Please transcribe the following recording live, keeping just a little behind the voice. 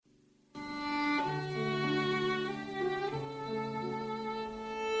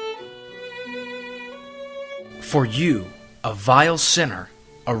For you, a vile sinner,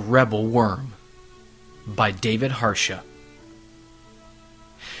 a rebel worm. By David Harsha.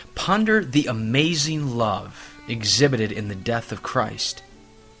 Ponder the amazing love exhibited in the death of Christ.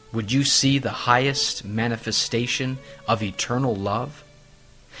 Would you see the highest manifestation of eternal love?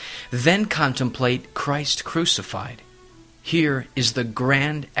 Then contemplate Christ crucified. Here is the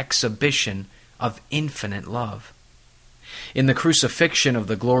grand exhibition of infinite love. In the crucifixion of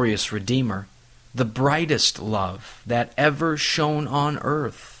the glorious Redeemer, the brightest love that ever shone on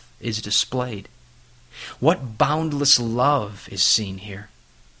earth is displayed. What boundless love is seen here!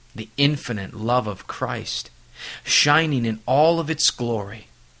 The infinite love of Christ, shining in all of its glory.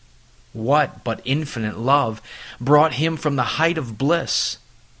 What but infinite love brought him from the height of bliss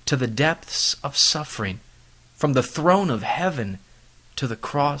to the depths of suffering, from the throne of heaven to the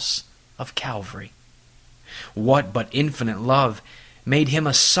cross of Calvary? What but infinite love made him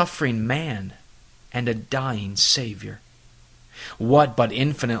a suffering man and a dying Savior? What but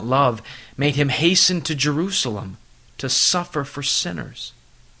infinite love made him hasten to Jerusalem to suffer for sinners?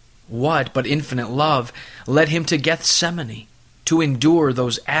 What but infinite love led him to Gethsemane to endure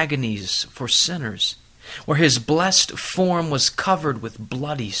those agonies for sinners, where his blessed form was covered with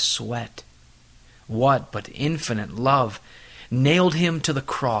bloody sweat? What but infinite love nailed him to the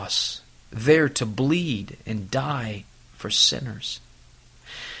cross, there to bleed and die for sinners?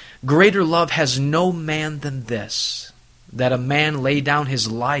 Greater love has no man than this, that a man lay down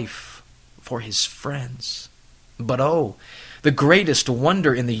his life for his friends. But oh, the greatest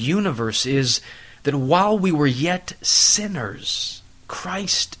wonder in the universe is that while we were yet sinners,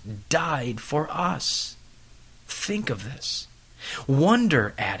 Christ died for us. Think of this.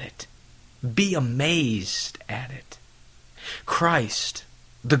 Wonder at it. Be amazed at it. Christ,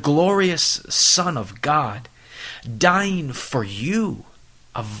 the glorious Son of God, dying for you,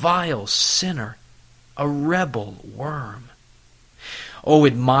 a vile sinner, a rebel worm. Oh,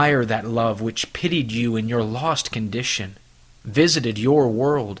 admire that love which pitied you in your lost condition, visited your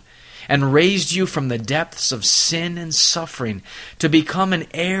world, and raised you from the depths of sin and suffering to become an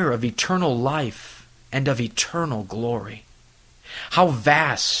heir of eternal life and of eternal glory. How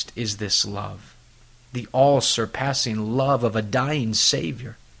vast is this love, the all-surpassing love of a dying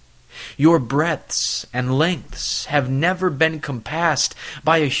Savior! Your breadths and lengths have never been compassed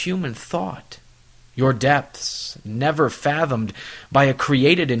by a human thought. Your depths never fathomed by a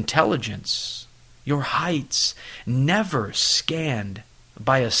created intelligence. Your heights never scanned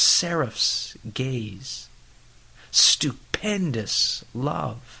by a seraph's gaze. Stupendous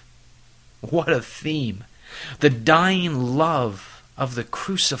love! What a theme! The dying love of the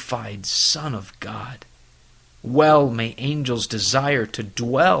crucified Son of God. Well may angels desire to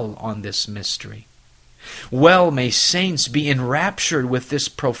dwell on this mystery. Well may saints be enraptured with this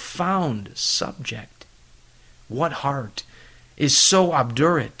profound subject. What heart is so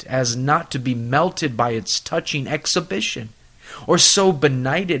obdurate as not to be melted by its touching exhibition, or so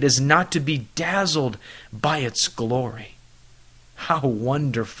benighted as not to be dazzled by its glory? How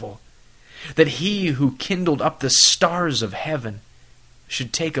wonderful that he who kindled up the stars of heaven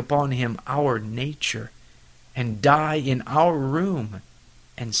should take upon him our nature and die in our room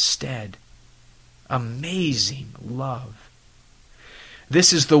instead. Amazing love!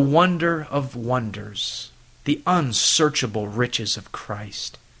 This is the wonder of wonders, the unsearchable riches of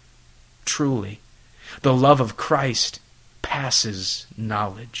Christ. Truly, the love of Christ passes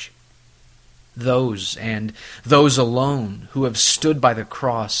knowledge. Those, and those alone, who have stood by the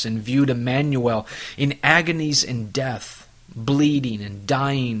cross and viewed Emmanuel in agonies and death, bleeding and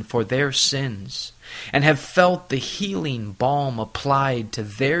dying for their sins, and have felt the healing balm applied to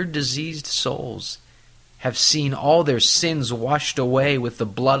their diseased souls, have seen all their sins washed away with the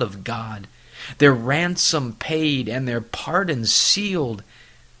blood of God, their ransom paid and their pardon sealed,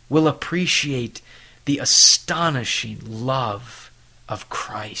 will appreciate the astonishing love of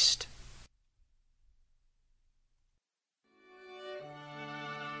Christ.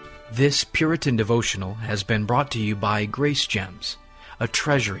 This Puritan devotional has been brought to you by Grace Gems, a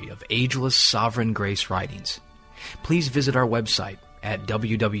treasury of ageless sovereign grace writings. Please visit our website at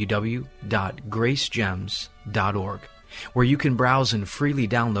www.gracegems.org, where you can browse and freely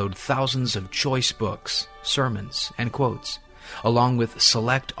download thousands of choice books, sermons, and quotes, along with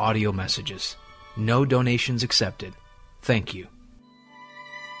select audio messages. No donations accepted. Thank you.